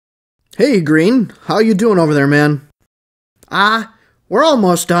Hey, Green. How you doing over there, man? We're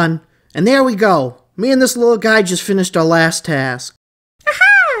almost done. And there we go. Me and this little guy just finished our last task.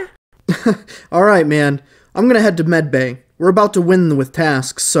 Alright, man. I'm gonna head to medbay. We're about to win with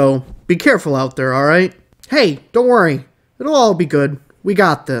tasks, so be careful out there, alright? Hey, don't worry. It'll all be good. We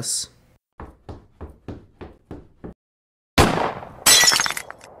got this.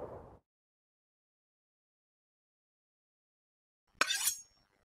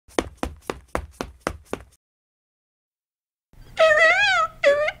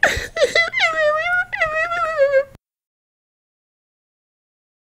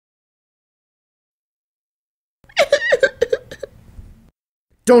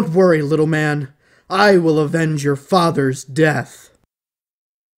 Don't worry, little man. I will avenge your father's death.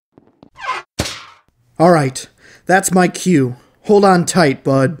 Alright, that's my cue. Hold on tight,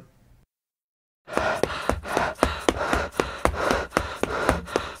 bud.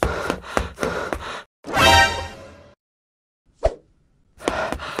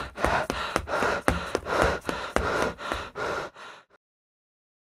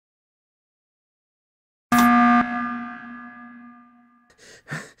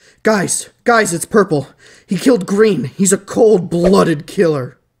 Guys, it's Purple. He killed Green. He's a cold-blooded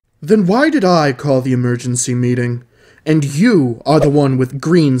killer. Then why did I call the emergency meeting? And you are the one with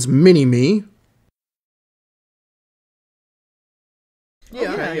Green's mini-me?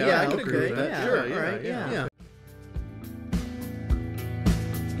 Yeah, I can agree with that. Sure, alright, yeah.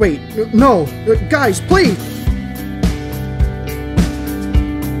 Wait, no, guys, please!